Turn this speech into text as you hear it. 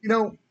You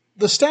know,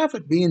 the staff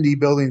at B&D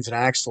Buildings in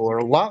Axtell are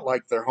a lot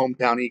like their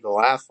hometown Eagle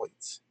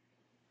athletes.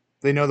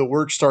 They know the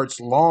work starts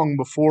long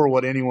before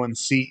what anyone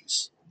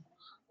sees.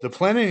 The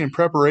planning and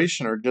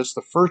preparation are just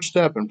the first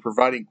step in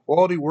providing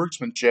quality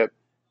workmanship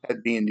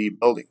at B&D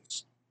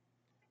Buildings.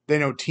 They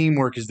know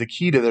teamwork is the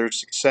key to their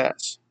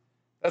success.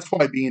 That's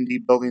why B&D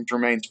Buildings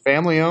remains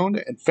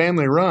family-owned and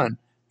family-run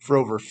for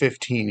over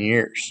 15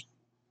 years.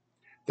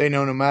 They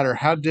know no matter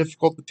how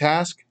difficult the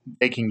task,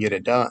 they can get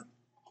it done.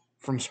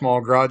 From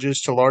small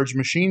garages to large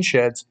machine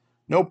sheds,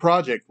 no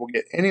project will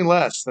get any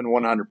less than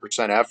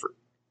 100% effort.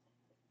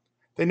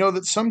 They know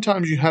that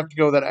sometimes you have to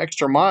go that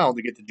extra mile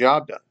to get the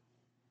job done.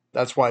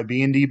 That's why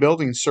B&D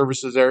Building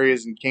services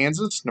areas in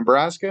Kansas,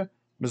 Nebraska,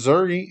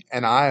 Missouri,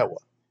 and Iowa.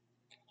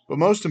 But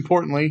most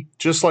importantly,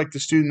 just like the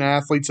student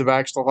athletes of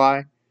Axtell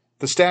High,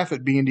 the staff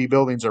at B&D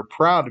Buildings are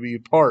proud to be a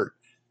part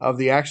of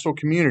the Axtell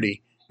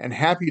community and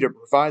happy to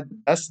provide the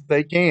best that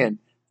they can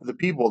for the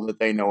people that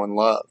they know and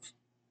love.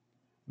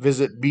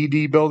 Visit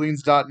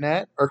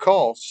bdbuildings.net or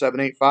call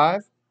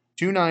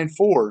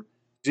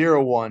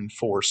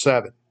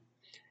 785-294-0147.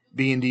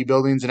 B&D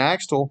Buildings in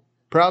Axtell,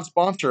 proud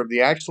sponsor of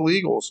the Axtell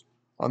Eagles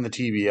on the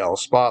TVL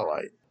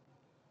Spotlight.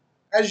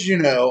 As you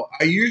know,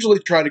 I usually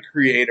try to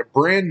create a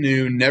brand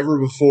new, never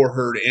before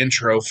heard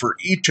intro for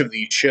each of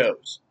these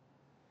shows.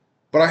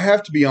 But I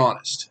have to be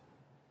honest.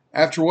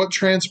 After what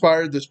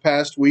transpired this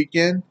past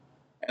weekend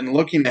and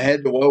looking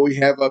ahead to what we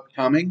have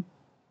upcoming,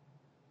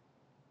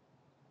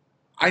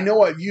 I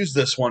know I've used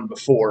this one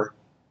before,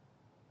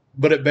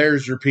 but it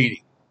bears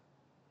repeating.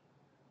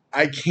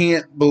 I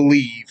can't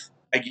believe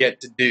I get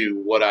to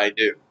do what I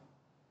do.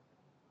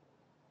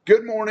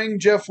 Good morning,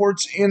 Jeff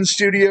Wirtz in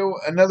studio,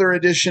 another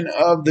edition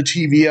of the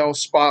TVL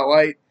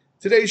Spotlight.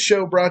 Today's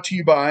show brought to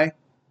you by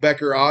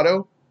Becker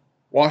Auto,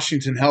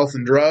 Washington Health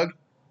and Drug,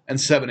 and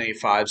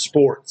 785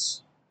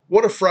 Sports.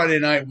 What a Friday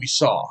night we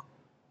saw.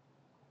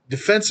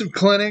 Defensive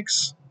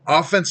clinics,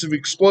 offensive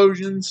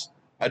explosions,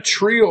 a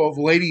trio of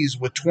ladies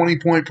with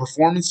 20-point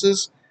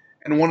performances,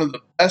 and one of the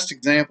best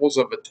examples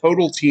of a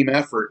total team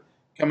effort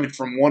coming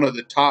from one of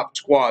the top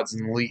squads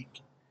in the league.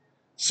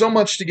 So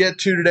much to get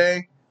to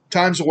today.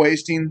 Time's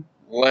wasting.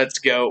 Let's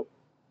go.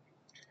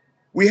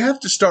 We have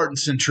to start in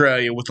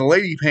Centralia with the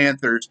Lady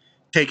Panthers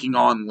taking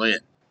on Lynn.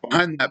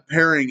 Behind that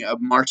pairing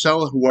of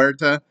Marcela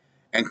Huerta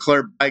and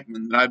Claire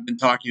Beichman that I've been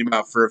talking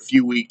about for a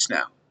few weeks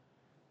now.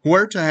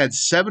 Huerta had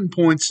 7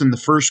 points in the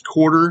first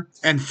quarter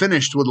and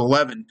finished with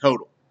 11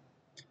 total.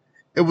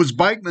 It was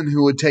Beichman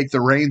who would take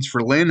the reins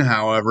for Lynn,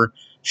 however.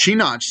 She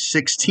notched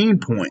 16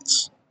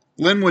 points.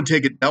 Lynn would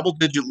take a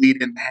double-digit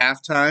lead into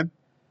halftime,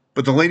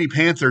 but the Lady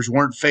Panthers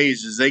weren't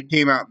fazed as they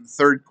came out in the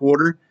third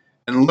quarter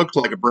and looked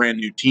like a brand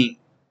new team.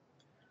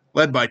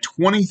 Led by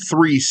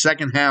 23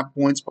 second-half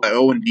points by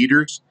Owen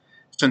Dieters,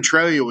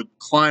 Centralia would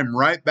climb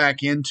right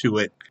back into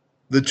it.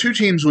 The two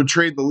teams would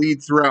trade the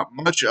lead throughout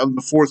much of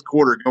the fourth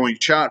quarter, going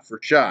shot for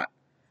shot.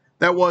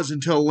 That was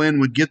until Lynn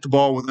would get the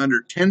ball with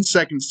under 10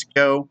 seconds to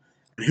go,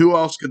 and who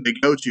else could they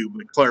go to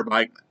but Claire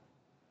Beichman?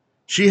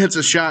 She hits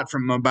a shot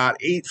from about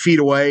 8 feet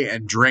away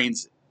and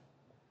drains it.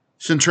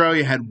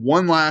 Centralia had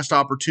one last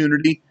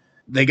opportunity.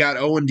 They got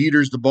Owen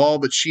Dieters the ball,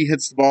 but she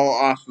hits the ball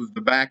off of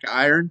the back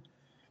iron,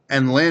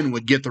 and Lynn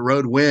would get the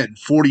road win,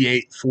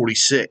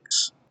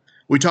 48-46.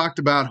 We talked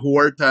about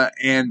Huerta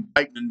and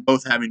Beichman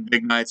both having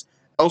big nights.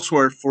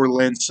 Elsewhere for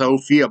Lynn,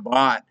 Sophia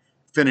Bott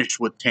finished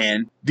with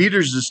 10.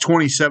 Dieters'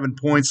 27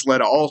 points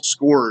led all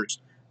scorers.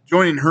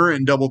 Joining her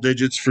in double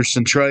digits for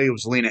Centralia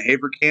was Lena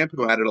Haverkamp,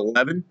 who added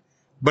 11.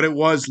 But it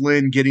was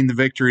Lynn getting the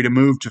victory to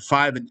move to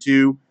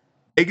 5-2.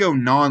 They go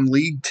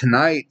non-league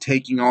tonight,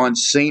 taking on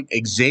St.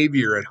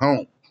 Xavier at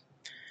home.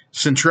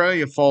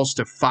 Centralia falls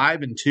to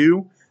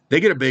 5-2. They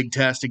get a big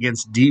test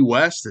against D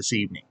West this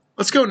evening.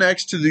 Let's go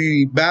next to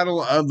the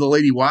Battle of the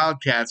Lady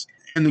Wildcats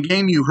and the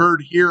game you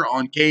heard here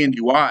on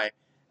KNDY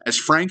as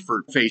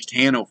Frankfort faced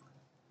Hanover.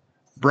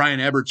 Brian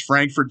Ebert's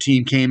Frankfort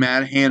team came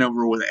at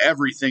Hanover with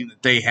everything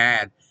that they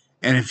had.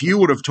 And if you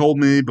would have told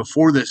me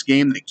before this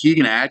game that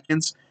Keegan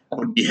Atkins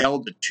would be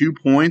held to 2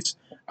 points,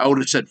 I would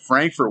have said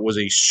Frankfort was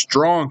a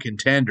strong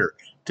contender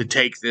to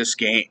take this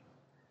game.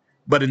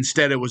 But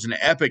instead, it was an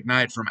epic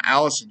night from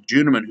Allison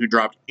Juneman, who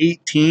dropped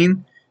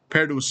 18,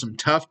 paired with some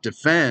tough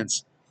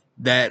defense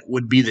that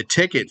would be the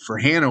ticket for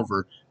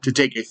Hanover to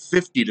take a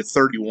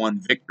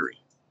 50-31 victory.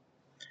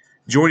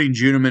 Joining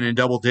Juneman in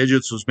double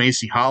digits was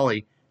Macy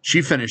Holly.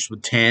 She finished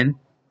with 10.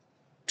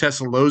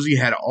 Tessa Losey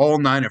had all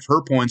 9 of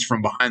her points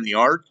from behind the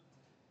arc.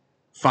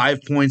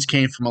 5 points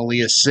came from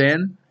Aaliyah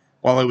Sin,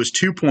 while it was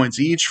 2 points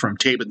each from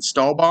Tabin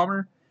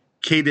Stahlbomber,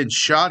 Kaden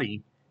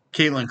Shoddy,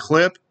 Caitlin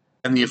Klipp,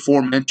 and the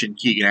aforementioned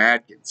Keegan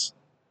Atkins.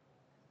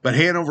 But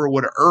Hanover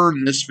would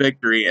earn this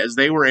victory as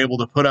they were able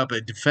to put up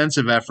a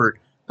defensive effort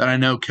that I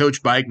know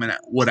Coach Beichman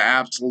would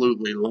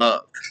absolutely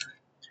love.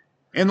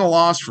 In the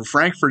loss for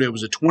Frankfort, it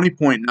was a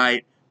 20-point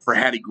night for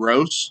Hattie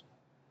Gross.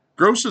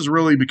 Gross has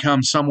really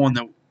become someone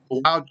that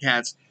the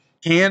Wildcats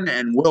can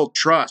and will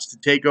trust to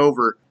take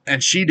over,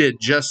 and she did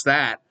just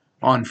that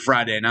on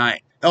Friday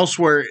night.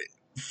 Elsewhere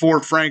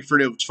for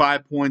Frankfort, it was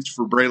 5 points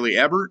for Braylee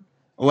Ebert,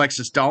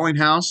 Alexis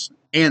Dollinghouse,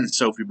 and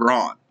Sophie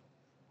Braun.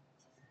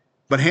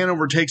 But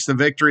Hanover takes the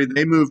victory.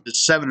 They move to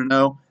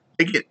 7-0.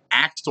 They get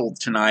Axtell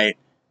tonight,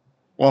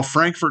 while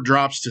Frankfort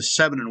drops to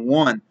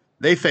 7-1.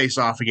 They face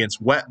off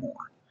against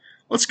Wetmore.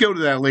 Let's go to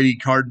that Lady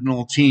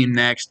Cardinal team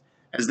next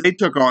as they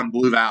took on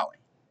Blue Valley.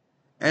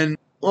 And,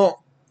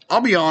 well,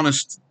 I'll be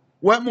honest,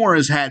 Wetmore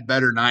has had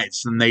better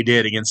nights than they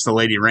did against the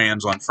Lady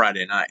Rams on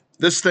Friday night.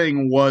 This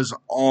thing was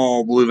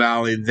all Blue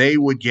Valley. They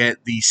would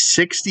get the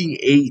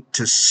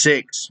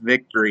 68-6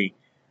 victory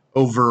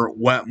over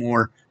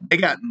Wetmore. They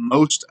got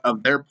most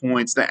of their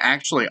points,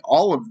 actually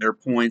all of their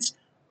points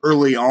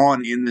early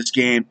on in this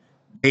game.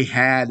 They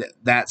had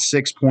that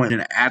 6-point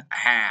at the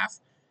half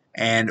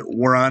and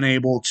were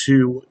unable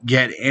to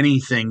get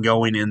anything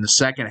going in the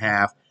second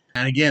half.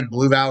 And again,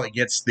 Blue Valley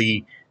gets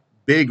the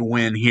big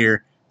win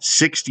here,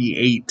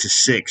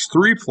 68-6.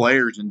 3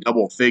 players in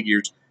double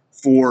figures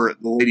for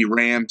the Lady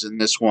Rams in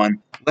this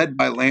one, led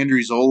by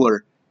Landry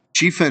Zoller.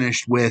 She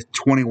finished with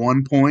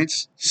 21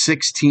 points.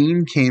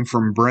 16 came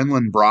from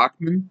Brenlyn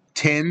Brockman,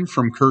 10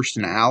 from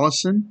Kirsten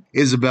Allison.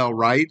 Isabel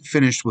Wright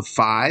finished with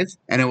 5,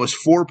 and it was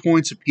 4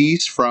 points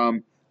apiece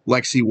from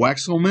Lexi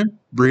Wexelman,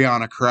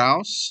 Brianna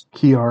Krause,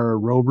 Kiara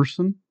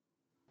Roberson,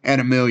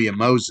 and Amelia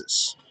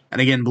Moses.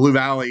 And again, Blue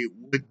Valley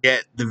would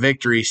get the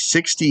victory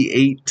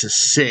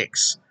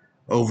 68-6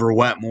 over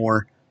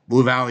Wetmore.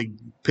 Blue Valley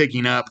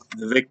picking up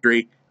the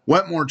victory.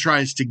 Wetmore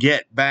tries to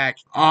get back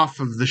off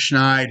of the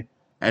schneid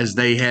as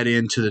they head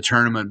into the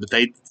tournament, but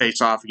they face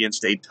off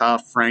against a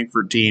tough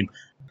Frankfort team.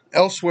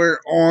 Elsewhere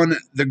on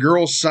the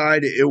girls'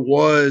 side, it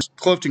was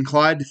Clifton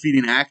Clyde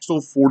defeating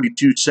Axtell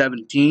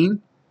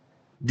 42-17.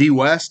 D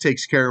West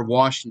takes care of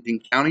Washington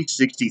County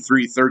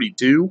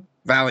 63-32.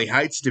 Valley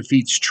Heights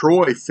defeats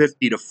Troy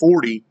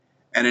 50-40.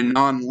 And in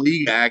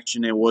non-league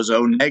action, it was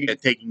Onega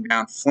taking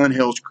down Flint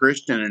Hills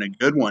Christian in a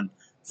good one,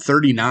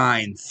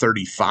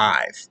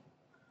 39-35.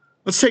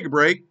 Let's take a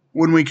break.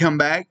 When we come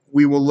back,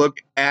 we will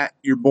look at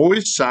your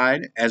boys'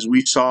 side as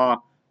we saw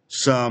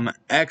some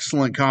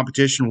excellent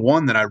competition.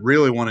 One that I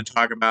really want to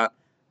talk about,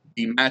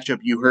 the matchup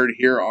you heard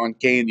here on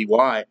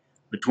KNDY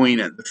between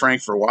the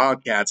Frankfort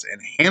Wildcats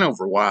and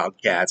Hanover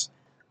Wildcats.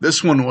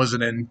 This one was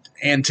an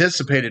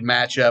anticipated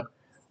matchup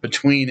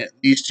between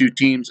these two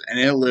teams, and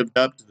it lived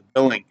up to the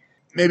billing.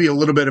 Maybe a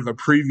little bit of a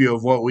preview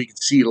of what we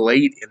could see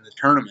late in the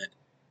tournament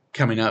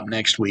coming up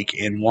next week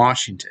in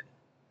Washington.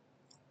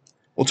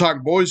 We'll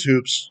talk boys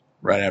hoops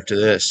right after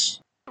this.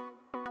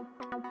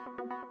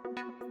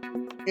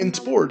 In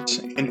sports,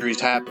 injuries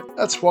happen.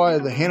 That's why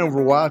the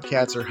Hanover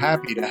Wildcats are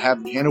happy to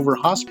have the Hanover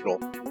Hospital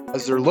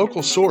as their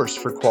local source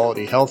for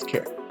quality health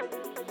care.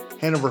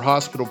 Hanover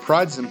Hospital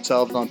prides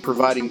themselves on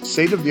providing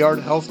state-of-the-art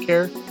health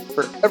care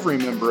for every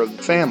member of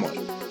the family.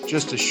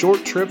 Just a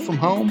short trip from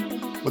home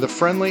with a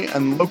friendly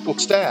and local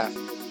staff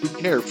who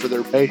care for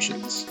their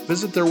patients.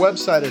 Visit their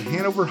website at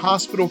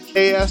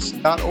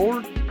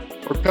hanoverhospitalks.org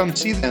or come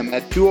see them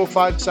at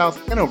 205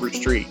 South Hanover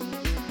Street.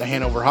 The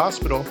Hanover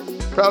Hospital,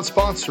 proud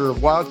sponsor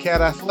of Wildcat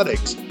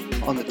Athletics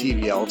on the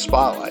TVL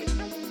Spotlight.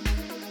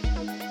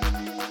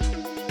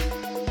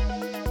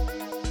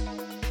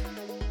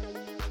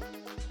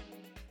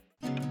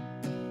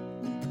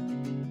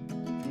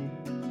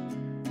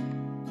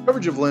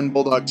 Coverage of Lynn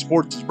Bulldog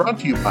Sports is brought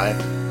to you by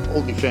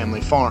Oldie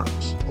Family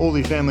Farms.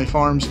 Oldie Family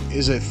Farms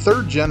is a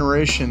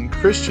third-generation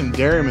Christian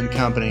dairyman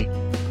company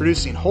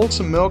producing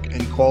wholesome milk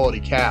and quality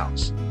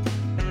cows.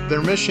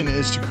 Their mission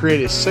is to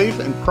create a safe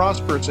and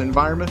prosperous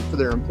environment for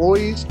their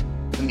employees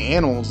and the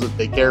animals that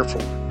they care for.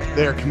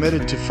 They are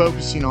committed to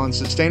focusing on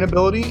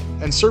sustainability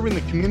and serving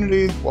the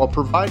community while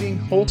providing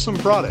wholesome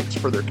products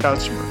for their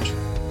customers.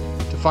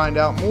 To find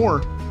out more,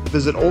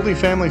 visit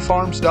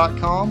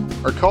oldiefamilyfarms.com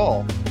or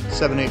call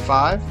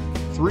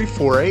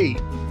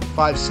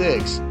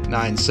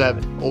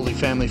 785-348-5697. Oldie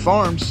Family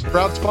Farms,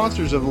 proud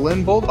sponsors of the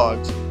Lynn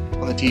Bulldogs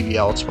on the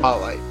TVL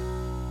Spotlight.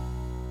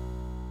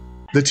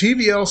 The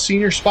TVL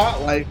Senior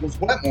Spotlight with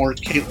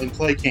Wetmore's Caitlin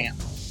Claycamp.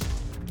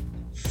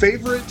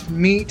 Favorite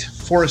meat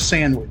for a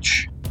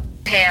sandwich?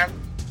 Ham.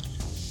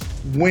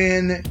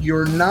 When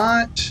you're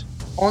not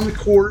on the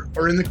court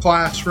or in the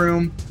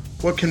classroom,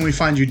 what can we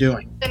find you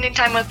doing? Spending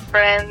time with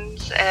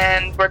friends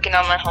and working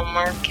on my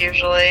homework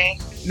usually.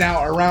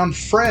 Now, around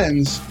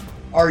friends,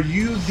 are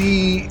you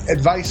the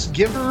advice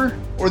giver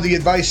or the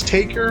advice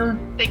taker?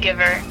 The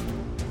giver.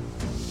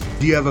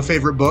 Do you have a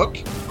favorite book?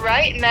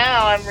 Right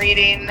now I'm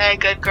reading The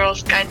Good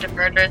Girl's Guide to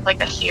Murder. It's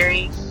like a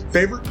series.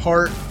 Favorite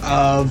part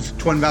of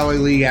Twin Valley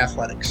League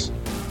athletics?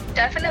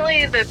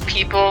 Definitely the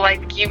people.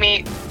 Like, you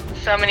meet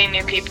so many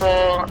new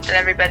people and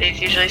everybody's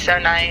usually so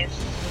nice.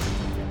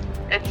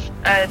 It's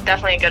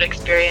definitely a good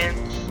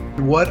experience.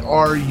 What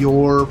are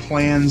your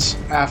plans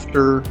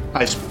after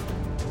high school?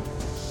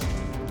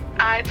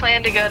 I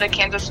plan to go to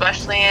Kansas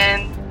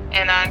Wesleyan,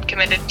 and I'm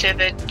committed to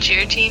the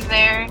cheer team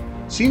there.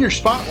 Senior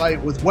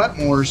Spotlight with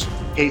Wetmore's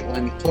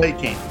Caitlin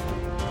Claycamp.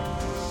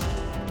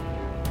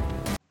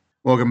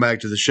 Welcome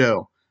back to the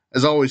show.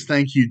 As always,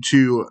 thank you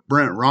to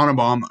Brent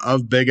Ronnebaum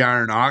of Big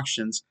Iron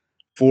Auctions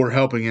for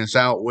helping us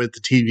out with the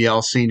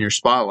TVL Senior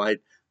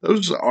Spotlight.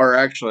 Those are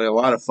actually a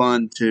lot of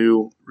fun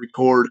to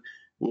record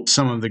with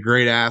some of the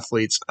great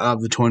athletes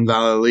of the Twin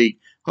Valley League.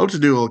 Hope to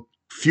do a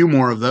few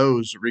more of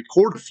those,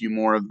 record a few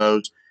more of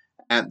those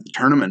at the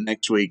tournament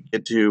next week.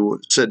 Get to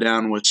sit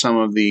down with some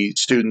of the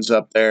students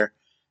up there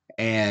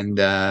and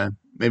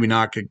maybe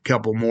knock a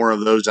couple more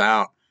of those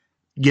out.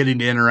 Getting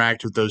to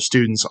interact with those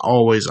students,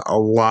 always a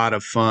lot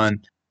of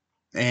fun,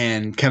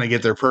 and kind of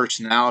get their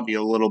personality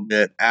a little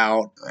bit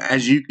out.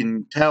 As you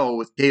can tell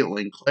with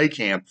Caitlin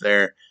Claycamp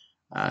there,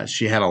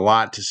 she had a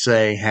lot to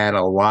say, had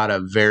a lot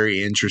of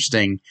very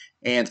interesting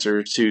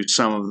answers to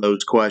some of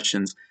those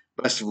questions.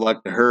 Best of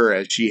luck to her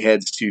as she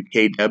heads to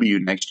KW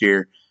next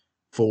year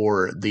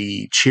for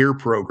the cheer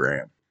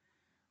program.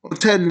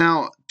 Let's head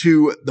now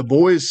to the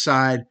boys'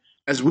 side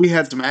as we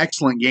had some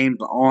excellent games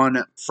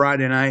on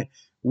Friday night.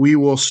 We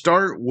will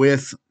start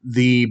with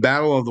the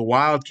Battle of the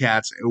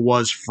Wildcats. It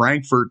was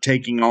Frankfort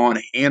taking on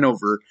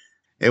Hanover.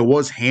 It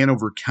was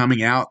Hanover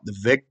coming out the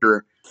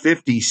victor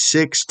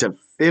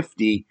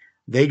 56-50.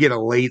 They get a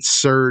late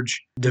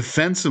surge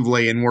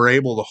defensively and were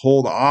able to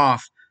hold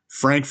off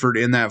Frankfort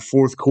in that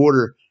fourth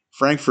quarter.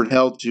 Frankfort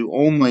held to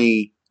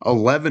only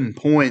 11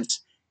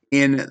 points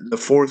in the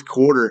fourth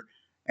quarter,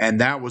 and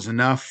that was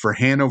enough for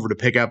Hanover to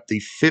pick up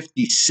the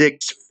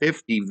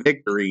 56-50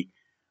 victory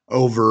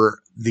over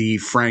the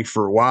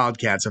Frankfort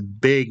Wildcats. A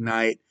big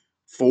night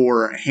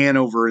for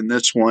Hanover in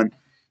this one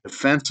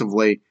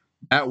defensively.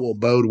 That will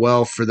bode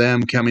well for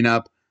them coming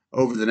up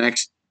over the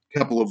next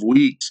couple of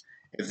weeks.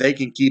 If they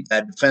can keep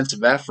that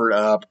defensive effort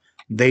up,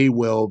 they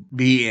will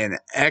be in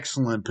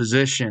excellent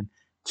position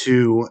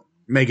to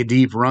make a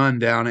deep run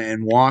down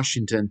in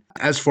Washington.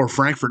 As for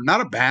Frankfort,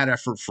 not a bad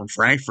effort from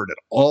Frankfort at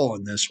all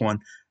in this one.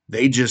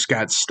 They just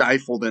got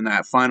stifled in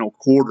that final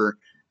quarter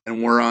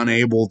and were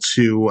unable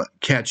to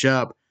catch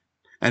up.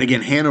 And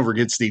again, Hanover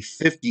gets the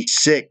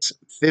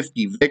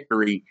 56-50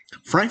 victory.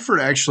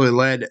 Frankfort actually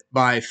led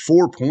by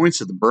 4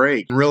 points at the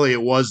break. Really,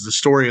 it was the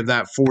story of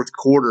that fourth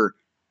quarter,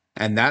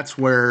 and that's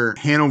where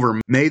Hanover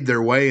made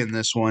their way in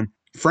this one.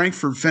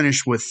 Frankfort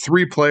finished with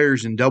 3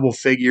 players in double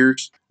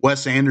figures.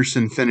 Wes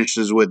Anderson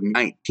finishes with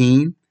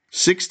 19.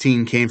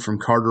 16 came from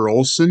Carter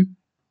Olson,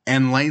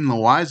 and Lane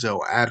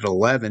Loizo added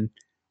 11,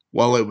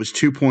 while it was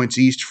 2 points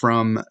each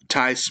from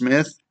Ty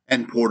Smith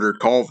and Porter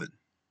Colvin.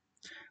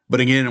 But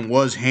again, it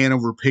was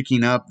Hanover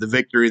picking up the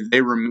victory.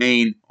 They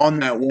remain on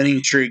that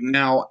winning streak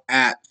now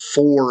at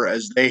 4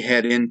 as they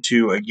head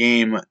into a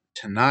game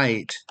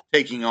tonight,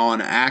 taking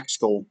on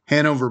Axtell.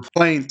 Hanover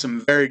playing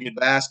some very good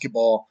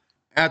basketball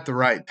at the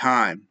right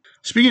time.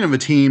 Speaking of a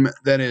team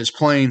that is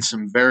playing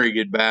some very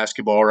good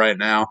basketball right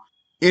now,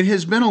 it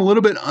has been a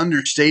little bit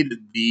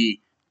understated,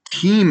 the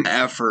team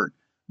effort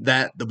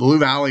that the Blue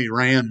Valley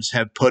Rams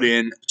have put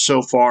in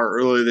so far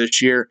earlier this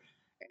year.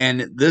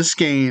 And this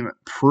game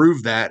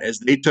proved that as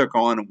they took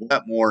on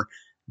Wetmore.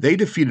 They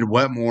defeated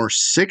Wetmore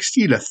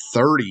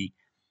 60-30.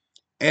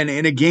 And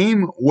in a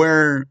game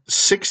where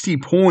 60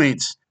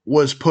 points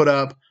was put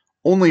up,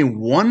 only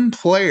one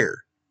player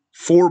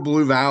for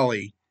Blue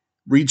Valley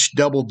reached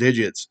double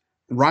digits.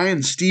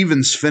 Ryan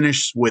Stevens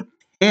finished with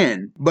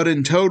 10, but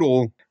in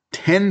total,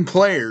 10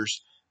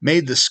 players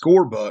made the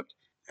scorebook.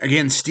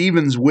 Again,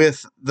 Stevens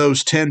with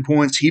those 10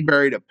 points, he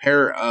buried a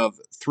pair of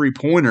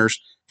three-pointers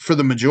for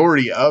the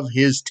majority of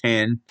his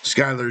 10.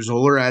 Skylar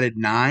Zoller added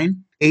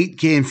 9. 8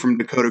 came from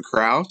Dakota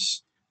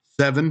Kraus.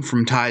 7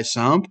 from Ty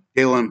Sump.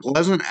 Galen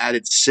Pleasant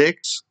added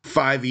 6.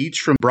 5 each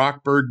from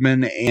Brock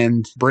Bergman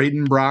and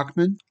Braden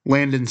Brockman.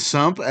 Landon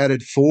Sump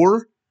added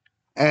 4,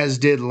 as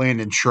did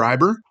Landon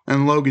Schreiber.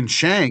 And Logan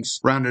Shanks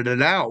rounded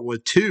it out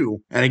with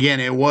 2. And again,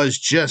 it was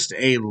just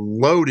a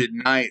loaded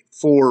night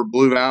for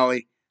Blue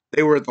Valley.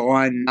 They were at the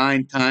line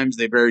 9 times.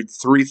 They buried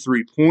 3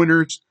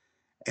 three-pointers.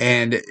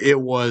 And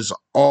it was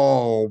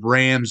all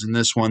Rams in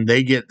this one.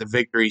 They get the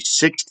victory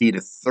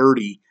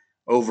 60-30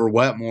 over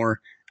Wetmore.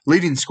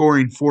 Leading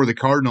scoring for the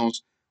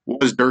Cardinals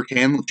was Dirk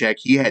Handlicek.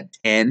 He had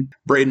 10.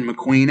 Braden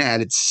McQueen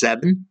added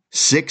 7.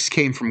 6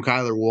 came from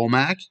Kyler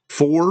Womack.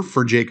 4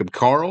 for Jacob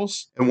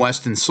Carls. And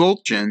Weston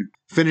Solchin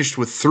finished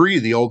with 3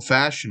 the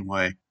old-fashioned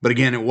way. But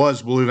again, it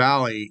was Blue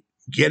Valley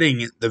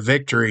getting the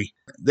victory.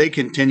 They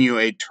continue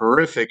a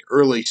terrific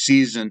early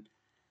season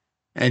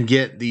and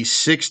get the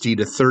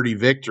 60-30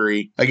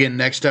 victory. Again,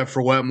 next up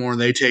for Wetmore,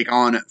 they take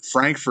on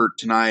Frankfort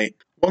tonight.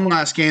 One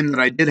last game that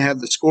I did have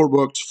the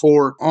scorebooks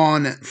for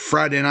on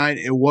Friday night,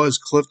 it was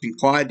Clifton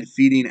Clyde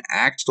defeating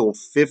Axtell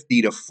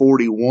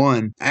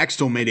 50-41.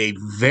 Axtell made a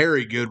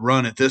very good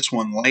run at this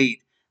one late.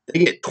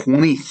 They get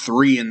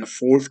 23 in the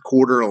fourth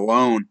quarter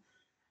alone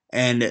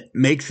and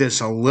make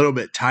this a little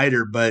bit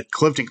tighter, but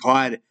Clifton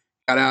Clyde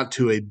got out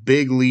to a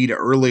big lead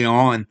early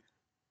on.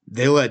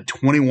 They led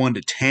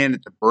 21-10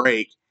 at the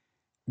break.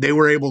 They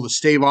were able to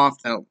stave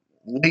off that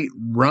late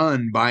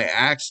run by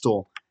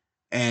Axtell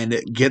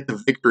and get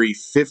the victory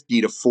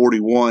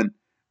 50-41.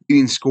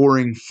 Leading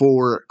scoring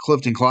for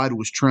Clifton Clyde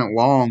was Trent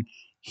Long.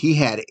 He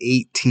had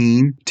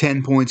 18.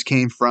 10 points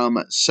came from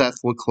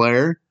Seth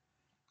LeClaire.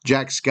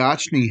 Jack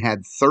Scotchney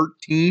had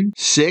 13.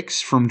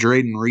 6 from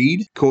Drayden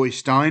Reed. Coy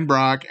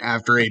Steinbrock,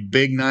 after a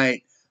big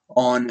night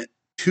on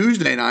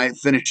Tuesday night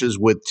finishes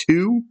with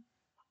 2,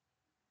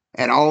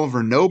 and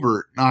Oliver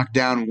Nobert knocked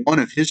down one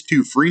of his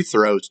 2 free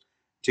throws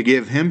to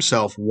give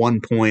himself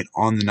 1 point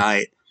on the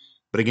night.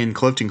 But again,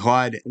 Clifton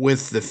Clyde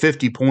with the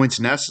 50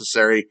 points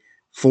necessary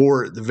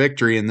for the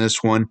victory in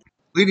this one.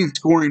 Leading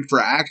scoring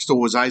for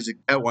Axtell was Isaac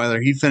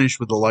Detweiler. He finished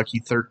with a lucky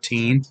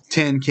 13.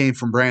 10 came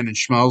from Brandon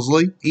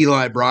Schmelsley.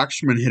 Eli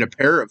Brockstrom hit a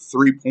pair of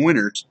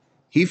 3-pointers.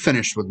 He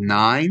finished with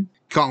 9.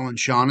 Colin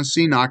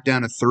Shaughnessy knocked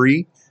down a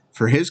 3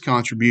 for his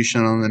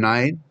contribution on the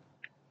night.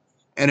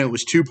 And it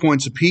was 2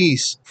 points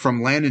apiece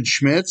from Landon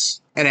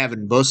Schmitz and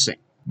Evan Bussing.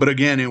 But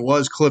again, it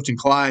was Clifton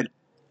Clyde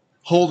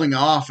holding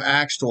off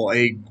Axtell,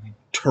 a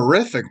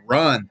terrific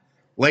run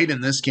late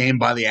in this game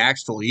by the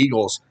Axtell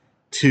Eagles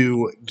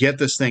to get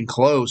this thing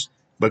close.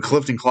 But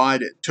Clifton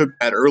Clyde took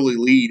that early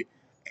lead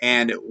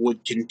and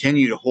would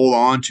continue to hold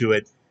on to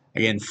it.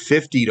 Again,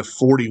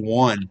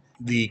 50-41,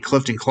 the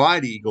Clifton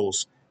Clyde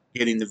Eagles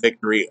getting the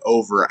victory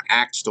over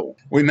Axtell.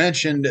 We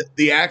mentioned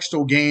the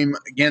Axtell game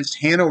against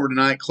Hanover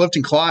tonight.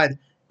 Clifton Clyde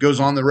goes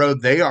on the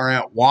road. They are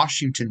at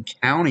Washington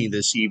County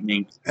this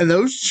evening. And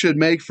those should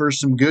make for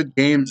some good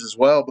games as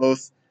well,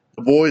 both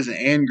the boys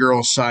and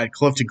girls side.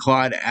 Clifton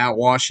Clyde at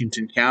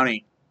Washington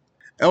County.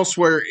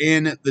 Elsewhere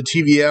in the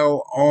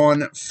TVL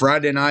on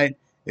Friday night,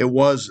 it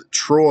was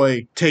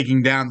Troy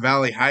taking down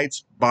Valley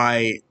Heights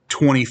by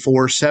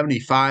 24,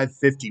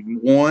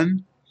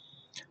 75-51.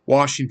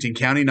 Washington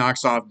County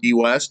knocks off D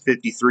West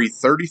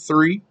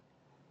 53-33.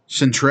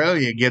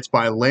 Centralia gets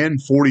by Lynn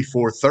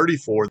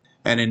 44-34.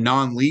 And in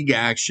non-league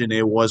action,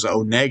 it was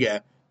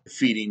Onega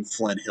defeating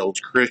Flint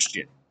Hills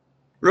Christian.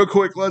 Real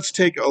quick, let's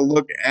take a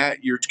look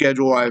at your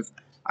schedule.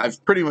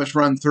 I've pretty much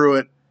run through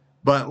it,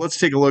 but let's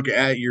take a look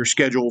at your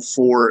schedule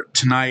for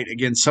tonight.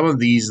 Again, some of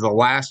these are the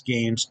last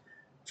games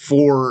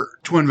for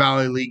Twin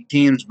Valley League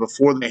teams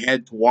before they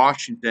head to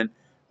Washington.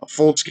 A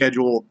full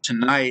schedule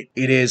tonight.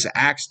 It is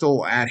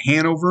Axtell at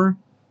Hanover,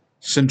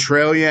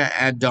 Centralia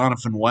at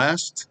Donovan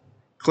West,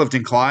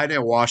 Clifton Clyde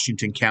at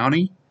Washington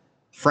County,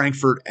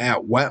 Frankfort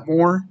at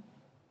Wetmore,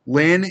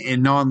 Lynn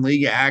in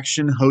non-league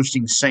action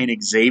hosting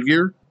St.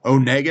 Xavier,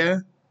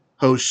 Onega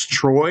hosts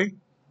Troy,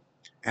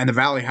 and the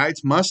Valley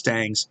Heights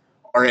Mustangs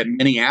are at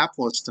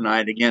Minneapolis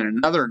tonight. Again,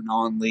 another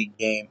non-league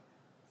game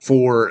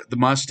for the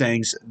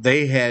Mustangs.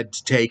 They head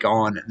to take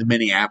on the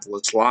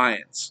Minneapolis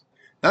Lions.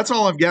 That's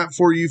all I've got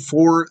for you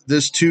for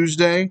this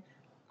Tuesday.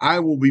 I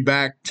will be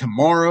back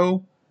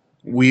tomorrow.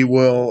 We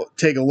will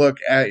take a look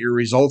at your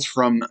results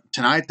from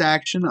tonight's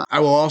action. I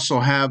will also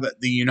have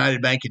the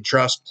United Bank and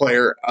Trust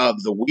Player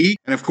of the Week.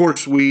 And of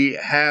course, we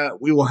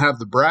will have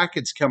the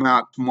brackets come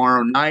out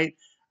tomorrow night.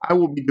 I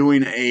will be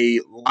doing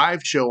a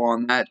live show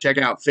on that. Check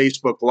out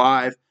Facebook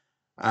Live.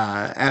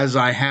 As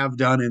I have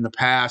done in the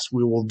past,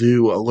 we will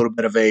do a little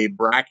bit of a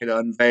bracket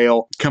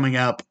unveil coming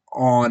up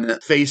on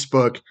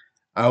Facebook.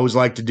 I always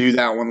like to do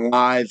that one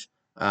live.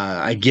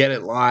 I get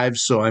it live,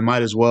 so I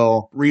might as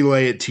well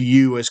relay it to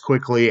you as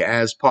quickly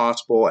as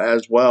possible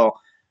as well.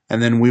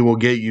 And then we will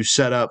get you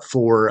set up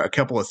for a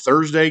couple of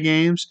Thursday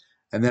games.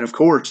 And then, of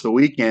course, the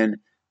weekend,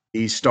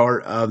 the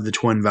start of the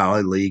Twin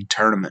Valley League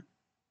tournament.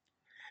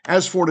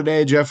 As for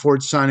today, Jeff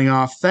Ford signing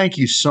off. Thank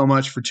you so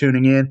much for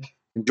tuning in.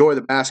 Enjoy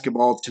the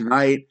basketball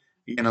tonight.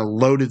 Again, a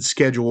loaded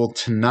schedule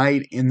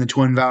tonight in the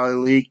Twin Valley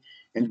League.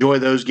 Enjoy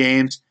those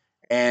games,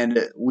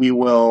 and we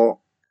will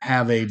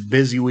have a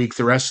busy week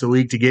the rest of the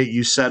week to get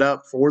you set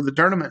up for the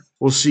tournament.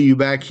 We'll see you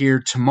back here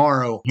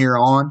tomorrow here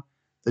on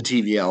the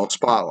TVL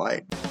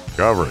Spotlight.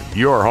 Covering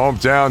your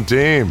hometown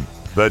team,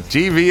 the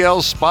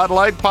TVL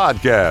Spotlight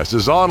Podcast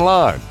is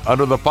online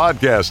under the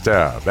podcast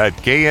tab at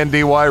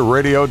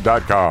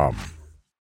kndyradio.com.